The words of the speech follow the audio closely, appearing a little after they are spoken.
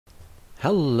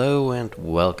Hello and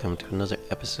welcome to another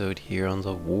episode here on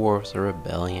the War of the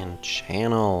Rebellion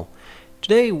channel.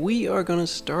 Today we are going to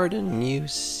start a new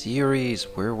series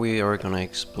where we are going to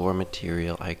explore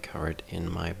material I covered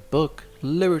in my book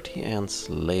Liberty and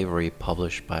Slavery,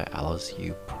 published by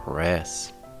LSU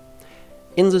Press.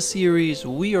 In the series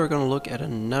we are going to look at a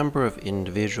number of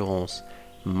individuals,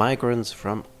 migrants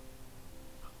from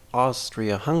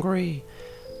Austria-Hungary,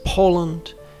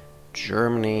 Poland,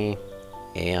 Germany,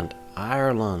 and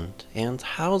Ireland, and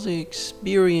how they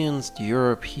experienced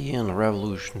European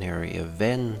revolutionary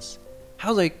events,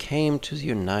 how they came to the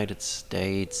United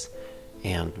States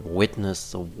and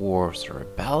witnessed the War of the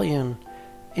Rebellion,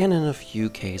 and in a few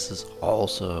cases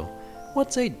also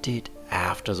what they did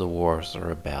after the War of the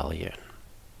Rebellion.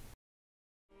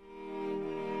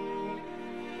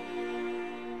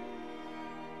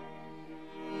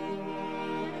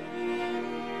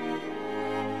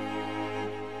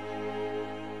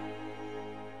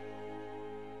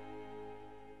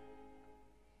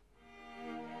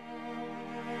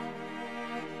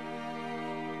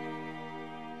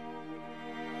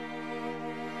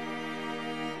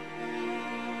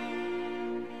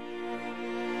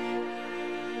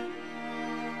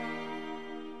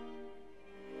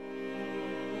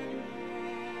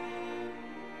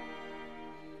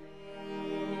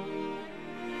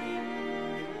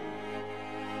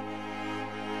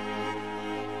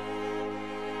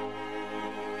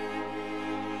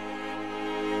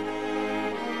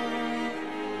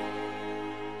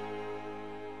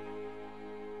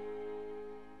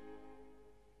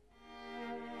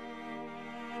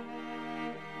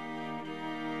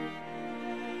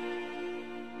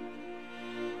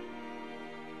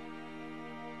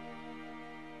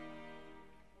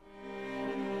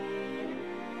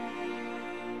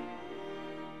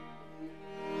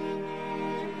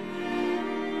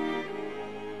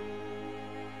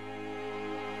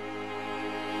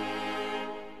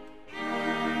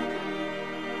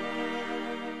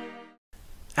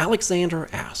 Alexander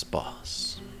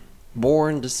Asboth,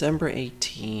 born December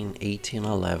 18,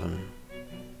 1811,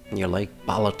 near Lake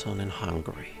Balaton in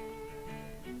Hungary.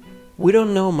 We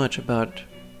don't know much about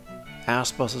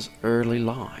Asboth's early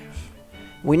life.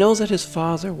 We know that his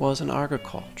father was in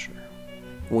agriculture.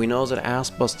 We know that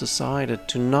Asboth decided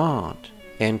to not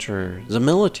enter the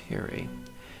military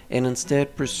and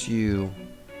instead pursue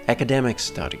academic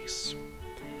studies.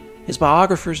 His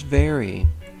biographers vary.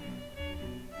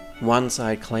 One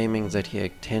side claiming that he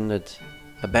attended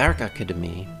a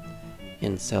Bergakademie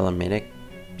in Salaminek,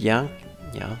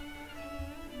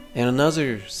 and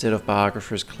another set of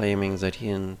biographers claiming that he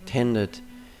attended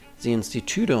the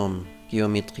Institutum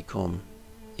Geometricum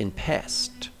in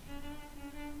Pest.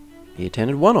 He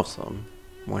attended one of them.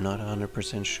 We're not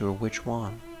 100% sure which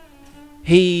one.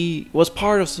 He was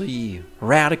part of the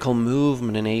radical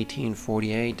movement in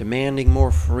 1848, demanding more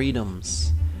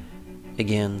freedoms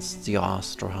against the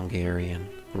Austro-Hungarian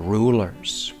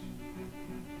rulers.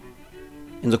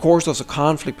 In the course of the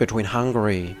conflict between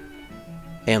Hungary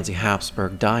and the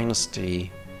Habsburg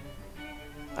dynasty,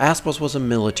 Asboth was a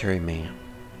military man.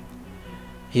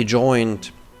 He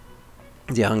joined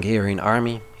the Hungarian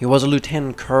army. He was a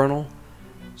lieutenant colonel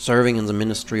serving in the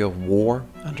Ministry of War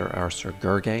under Arthur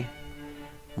Gergely,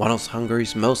 one of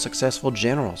Hungary's most successful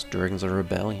generals during the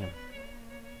rebellion.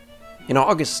 In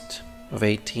August of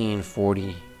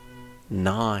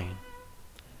 1849,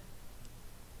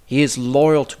 he is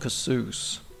loyal to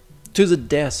Kossuth, to the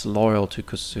death loyal to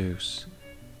Kossuth.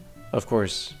 Of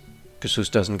course,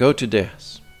 Kossuth doesn't go to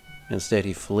death. Instead,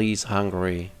 he flees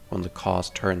Hungary when the cause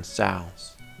turns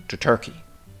south to Turkey.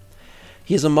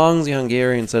 He is among the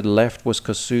Hungarians that left with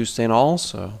Kossuth and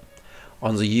also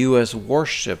on the US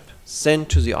warship sent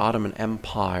to the Ottoman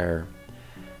Empire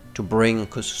to bring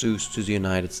Kossuth to the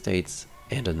United States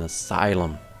and an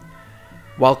asylum.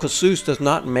 While Kossuth does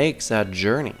not make that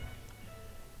journey,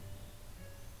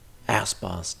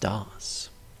 Asboth does.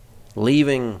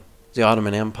 Leaving the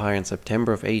Ottoman Empire in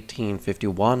September of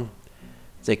 1851,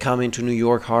 they come into New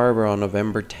York Harbor on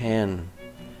November 10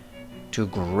 to a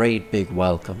great big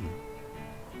welcome.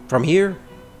 From here,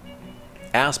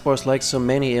 Asboth, like so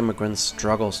many immigrants,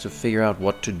 struggles to figure out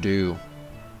what to do.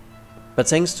 But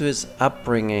thanks to his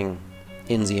upbringing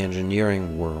in the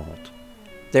engineering world,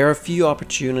 there are a few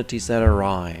opportunities that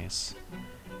arise.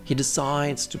 He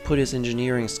decides to put his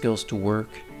engineering skills to work.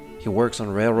 He works on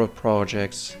railroad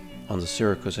projects on the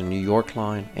Syracuse and New York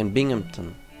line and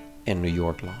Binghamton and New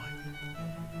York line.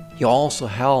 He also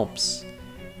helps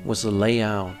with the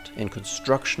layout and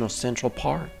construction of Central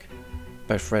Park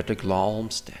by Frederick Law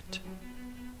Olmsted.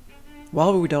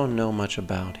 While we don't know much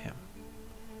about him,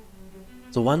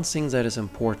 The one thing that is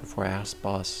important for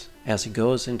Asboth as he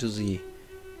goes into the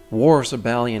Wars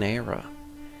Rebellion era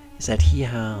is that he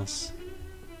has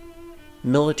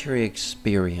military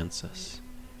experiences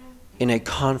in a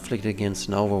conflict against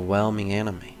an overwhelming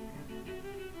enemy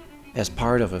as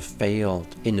part of a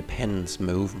failed independence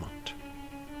movement.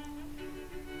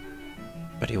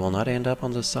 But he will not end up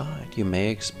on the side you may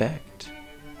expect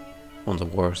when the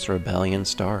Wars Rebellion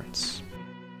starts.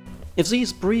 If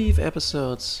these brief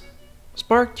episodes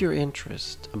sparked your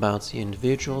interest about the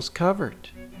individuals covered,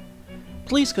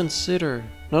 please consider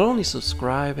not only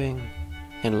subscribing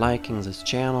and liking this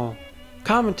channel,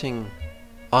 commenting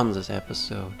on this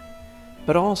episode,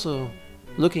 but also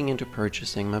looking into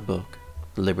purchasing my book,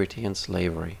 Liberty and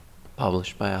Slavery,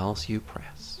 published by LSU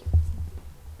Press.